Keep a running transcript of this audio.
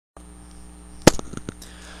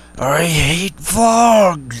I hate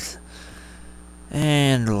vlogs!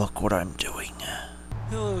 And look what I'm doing.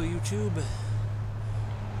 Hello YouTube,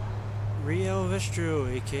 Riel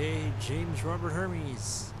Vestro, aka James Robert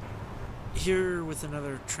Hermes, here with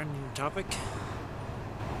another trending topic.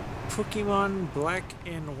 Pokemon Black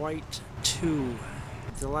and White 2.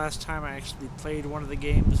 The last time I actually played one of the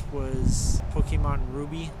games was Pokemon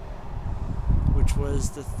Ruby, which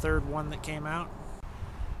was the third one that came out.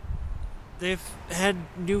 They've had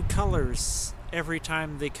new colors every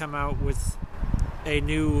time they come out with a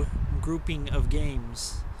new grouping of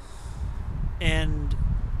games, and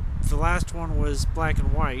the last one was Black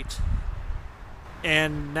and White,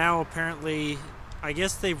 and now apparently I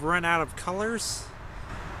guess they've run out of colors,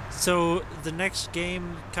 so the next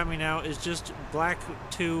game coming out is just Black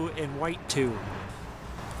 2 and White 2.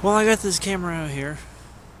 Well, I got this camera out here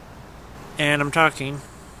and I'm talking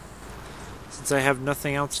since I have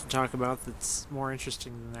nothing else to talk about that's more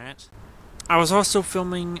interesting than that. I was also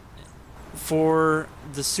filming for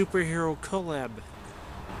the superhero collab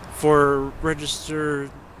for Register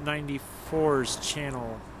 94's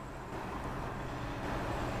channel.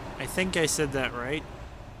 I think I said that right.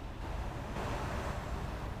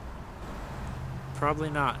 Probably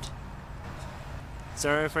not.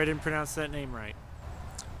 Sorry if I didn't pronounce that name right.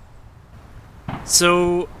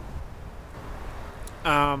 So,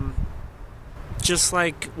 just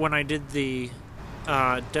like when I did the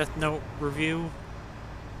Death Note review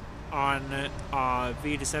on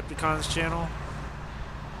V Decepticon's channel,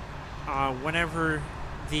 whenever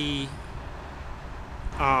the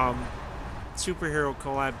superhero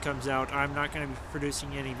collab comes out, I'm not going to be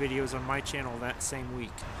producing any videos on my channel that same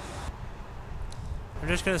week. I'm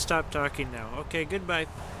just going to stop talking now. Okay, goodbye.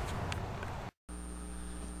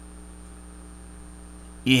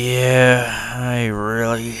 Yeah, I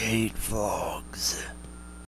really hate vlogs.